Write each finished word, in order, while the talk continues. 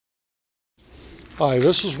Hi,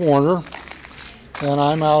 this is Warner, and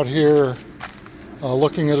I'm out here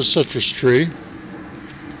looking at a citrus tree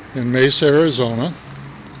in Mesa, Arizona.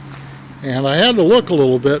 And I had to look a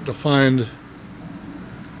little bit to find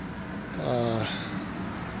the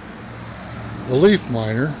leaf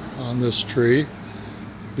miner on this tree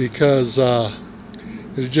because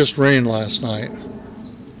it just rained last night.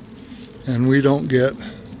 And we don't get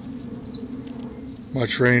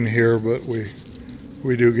much rain here, but we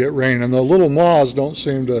do get rain. And the little moths don't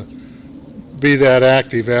seem to be that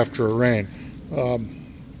active after a rain.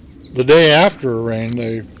 The day after a rain,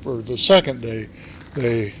 or the second day,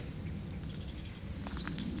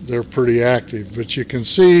 they're pretty active. But you can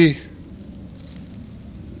see,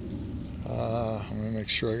 let me make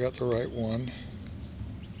sure I got the right one.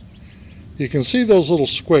 You can see those little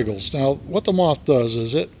squiggles. Now, what the moth does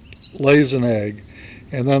is it lays an egg,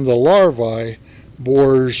 and then the larvae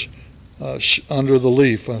bores under the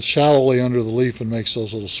leaf, shallowly under the leaf, and makes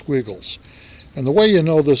those little squiggles. And the way you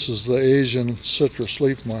know this is the Asian citrus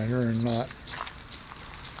leaf miner and not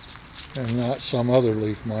some other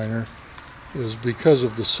leaf miner is because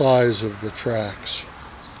of the size of the tracks.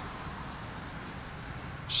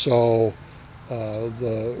 So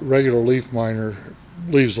the regular leaf miner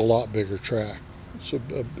leaves a lot bigger track.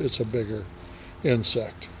 It's a bigger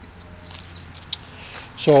insect.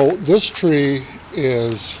 So this tree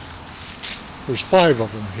there's 5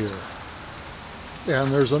 of them here.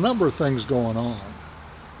 And there's a number of things going on.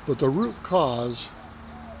 But the root cause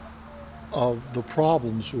of the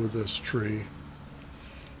problems with this tree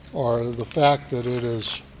are the fact that it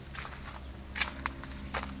is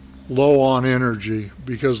low on energy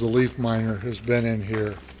because the leaf miner has been in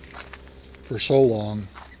here for so long.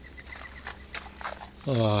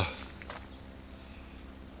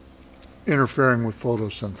 Interfering with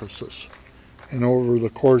photosynthesis. And over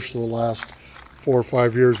the course of the last 4 or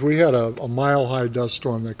 5 years, we had a mile-high dust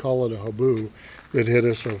storm, they call it a haboo, that hit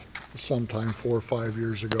us sometime 4 or 5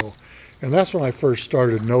 years ago. And that's when I first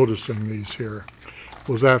started noticing these here,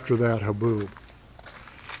 was after that haboo.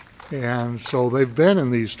 And so they've been in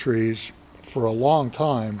these trees for a long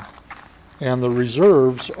time, and the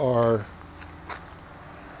reserves are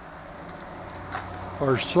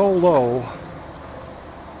so low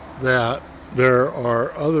that there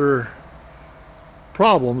are other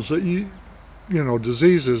problems that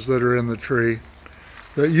diseases that are in the tree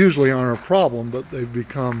that usually aren't a problem, but they've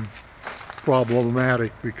become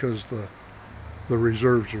problematic because the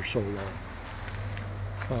reserves are so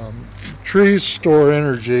low. Trees store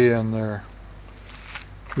energy in their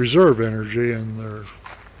reserve energy in their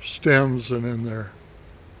stems and in their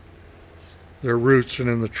roots and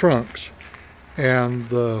in the trunks. And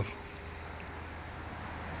the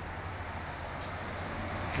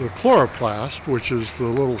chloroplast, which is the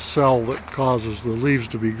little cell that causes the leaves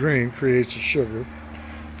to be green, creates a sugar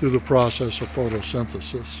through the process of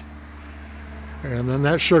photosynthesis. And then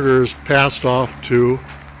that sugar is passed off to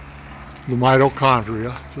the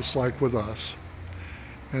mitochondria, just like with us.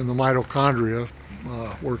 And the mitochondria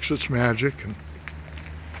works its magic and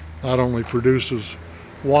not only produces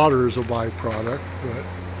water as a byproduct, but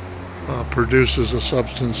produces a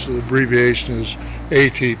substance, the abbreviation is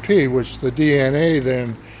ATP, which the DNA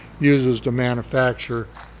then uses to manufacture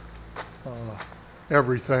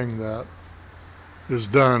everything that is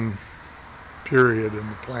done, period, in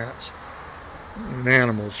the plants and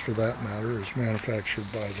animals for that matter, is manufactured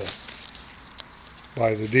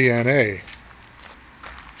by the DNA.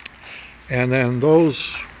 And then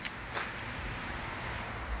those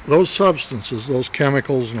substances, those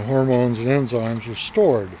chemicals and hormones and enzymes are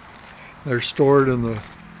stored. They're stored in the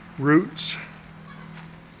roots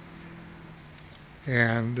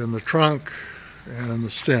and in the trunk and in the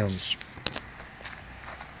stems.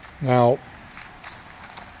 Now,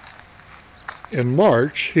 in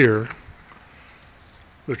March here,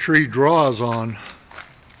 the tree draws on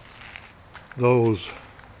those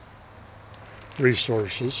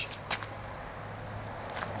resources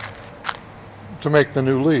to make the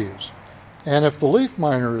new leaves. And if the leaf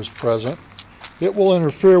miner is present, it will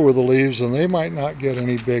interfere with the leaves, and they might not get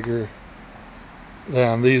any bigger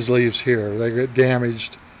than these leaves here. They get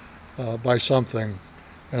damaged by something,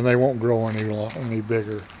 and they won't grow any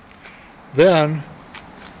bigger. Then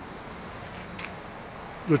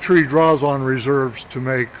the tree draws on reserves to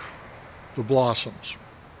make the blossoms.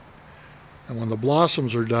 And when the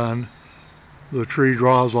blossoms are done, the tree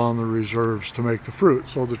draws on the reserves to make the fruit.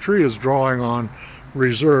 So the tree is drawing on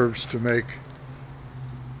reserves to make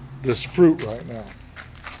this fruit right now.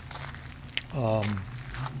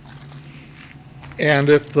 And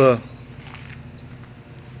if the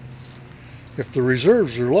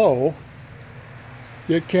reserves are low,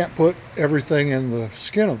 it can't put everything in the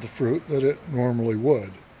skin of the fruit that it normally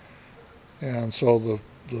would. And so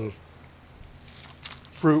the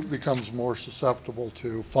fruit becomes more susceptible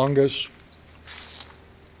to fungus,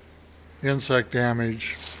 insect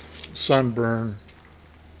damage, sunburn.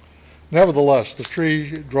 Nevertheless, the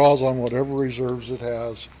tree draws on whatever reserves it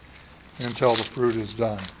has until the fruit is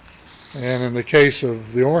done. And in the case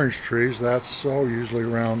of the orange trees, that's usually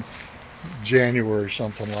around January,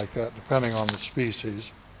 something like that, depending on the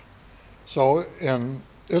species. So, and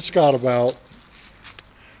it's got about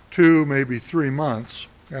 2, maybe 3 months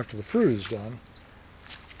after the fruit is done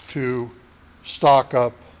to stock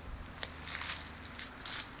up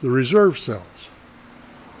the reserve cells.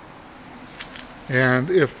 And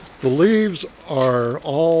if the leaves are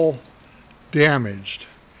all damaged,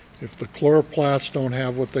 if the chloroplasts don't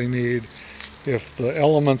have what they need, if the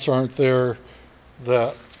elements aren't there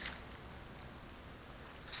that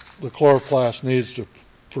the chloroplast needs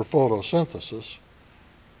for photosynthesis,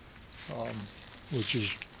 which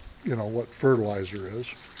is, what fertilizer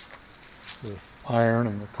is, the iron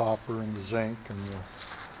and the copper and the zinc and the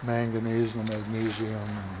manganese and the magnesium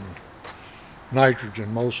and the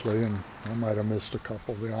nitrogen mostly, and I might have missed a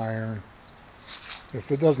couple, the iron.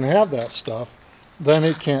 If it doesn't have that stuff, then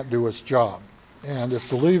it can't do its job. And if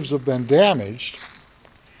the leaves have been damaged,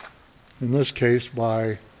 in this case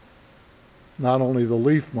by not only the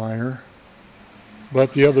leaf miner,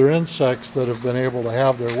 but the other insects that have been able to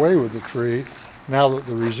have their way with the tree, now that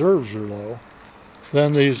the reserves are low,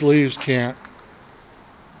 then these leaves can't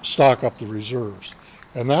stock up the reserves.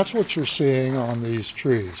 And that's what you're seeing on these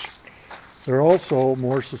trees. They're also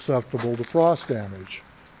more susceptible to frost damage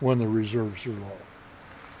when the reserves are low.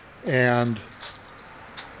 And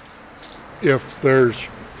if they're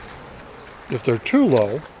too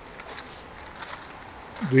low,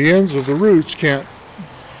 the ends of the roots can't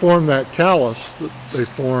form that callus that they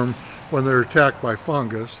form when they're attacked by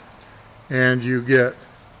fungus, and you get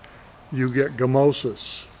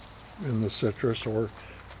gummosis in the citrus or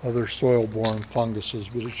other soil-borne funguses,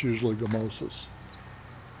 but it's usually gummosis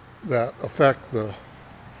that affect the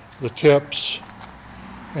tips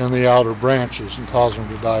and the outer branches and cause them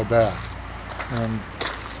to die back. And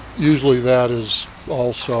usually that is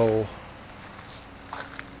also,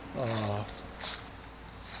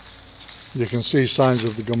 you can see signs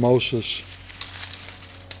of the gummosis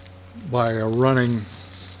by a running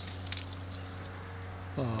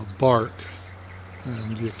bark.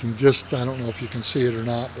 And you can just, I don't know if you can see it or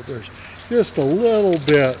not, but there's just a little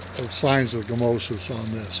bit of signs of gummosis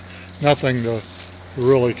on this. Nothing to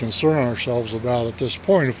really concern ourselves about at this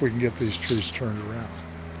point if we can get these trees turned around.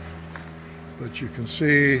 But you can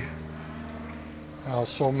see how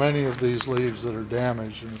so many of these leaves that are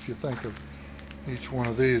damaged, and if you think of each one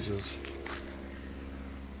of these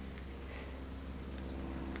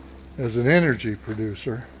as an energy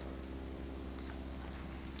producer,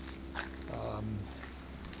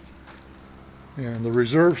 and the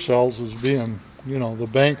reserve cells as being, the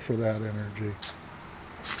bank for that energy.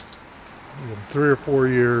 In 3 or 4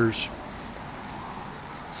 years,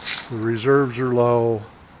 the reserves are low,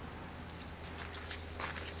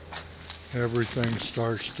 everything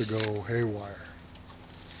starts to go haywire.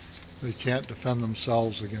 They can't defend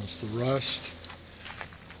themselves against the rust,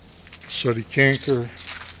 sooty canker,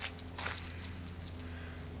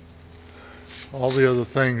 all the other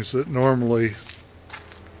things that normally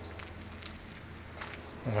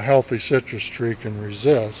a healthy citrus tree can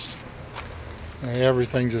resist. And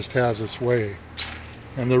everything just has its way.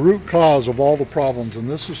 And the root cause of all the problems, and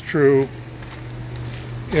this is true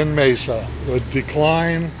in Mesa, the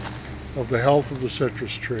decline of the health of the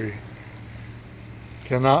citrus tree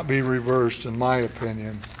cannot be reversed, in my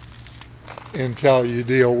opinion, until you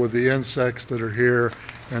deal with the insects that are here,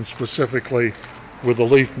 and specifically with the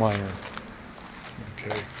leaf miner.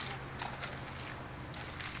 Okay.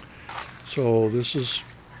 So this is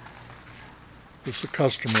a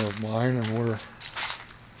customer of mine, and we're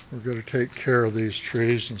going to take care of these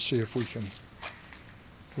trees and see if we can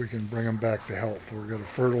bring them back to health. We're going to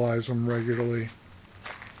fertilize them regularly.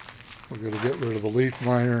 We're going to get rid of the leaf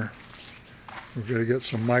miner. We're going to get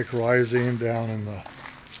some microizine down in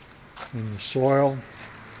the soil,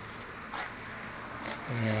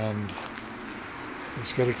 and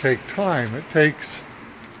it's going to take time. It takes,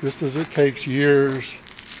 just as it takes years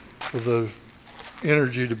for the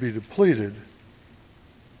energy to be depleted,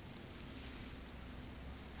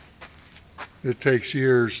 it takes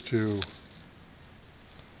years to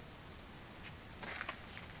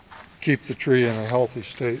keep the tree in a healthy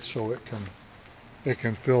state so it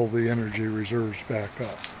can fill the energy reserves back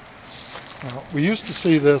up. Now, we used to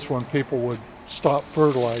see this when people would stop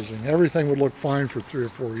fertilizing. Everything would look fine for 3 or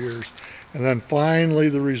 4 years. And then finally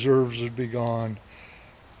the reserves would be gone.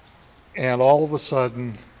 And all of a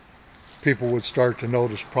sudden, people would start to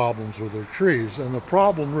notice problems with their trees. And the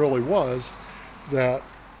problem really was that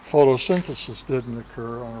photosynthesis didn't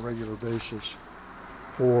occur on a regular basis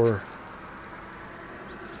for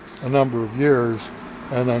a number of years.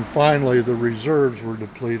 And then finally the reserves were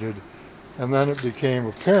depleted. And then it became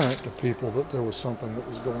apparent to people that there was something that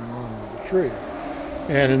was going on with the tree.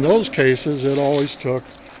 And in those cases, it always took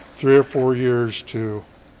 3 or 4 years to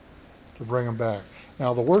bring them back.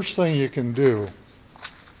 Now, the worst thing you can do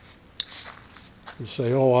is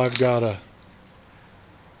say, oh, I've got a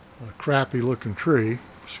crappy looking tree,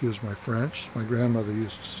 excuse my French, my grandmother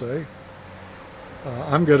used to say.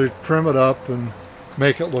 I'm going to trim it up and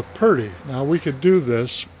make it look pretty. Now, we could do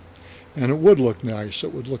this and it would look nice,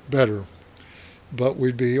 it would look better, but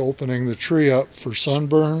we'd be opening the tree up for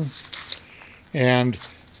sunburn, and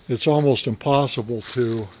it's almost impossible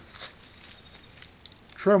to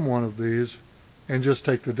trim one of these and just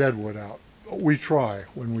take the dead wood out. We try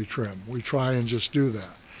when we trim. We try and just do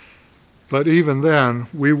that. But even then,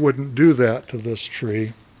 we wouldn't do that to this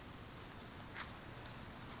tree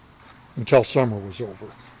until summer was over.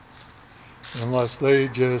 Unless the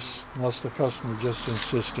customer just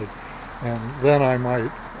insisted. And then I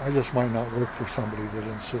just might not work for somebody that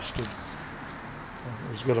insisted.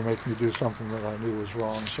 It was going to make me do something that I knew was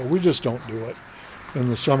wrong. So we just don't do it in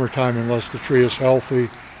the summertime unless the tree is healthy,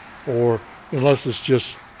 or unless it's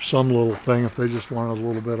just some little thing. If they just wanted a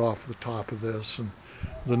little bit off the top of this and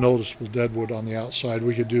the noticeable deadwood on the outside,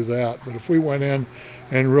 we could do that. But if we went in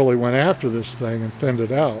and really went after this thing and thinned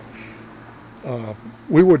it out,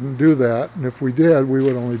 we wouldn't do that. And if we did, we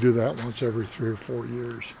would only do that once every 3 or 4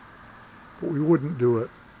 years. But we wouldn't do it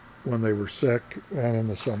when they were sick and in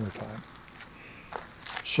the summertime.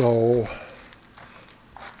 So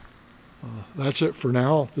that's it for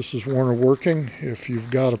now. This is Warner Working. If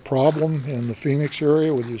you've got a problem in the Phoenix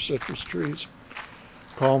area with your citrus trees,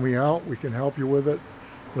 call me out. We can help you with it.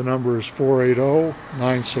 The number is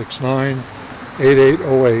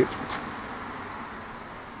 480-969-8808.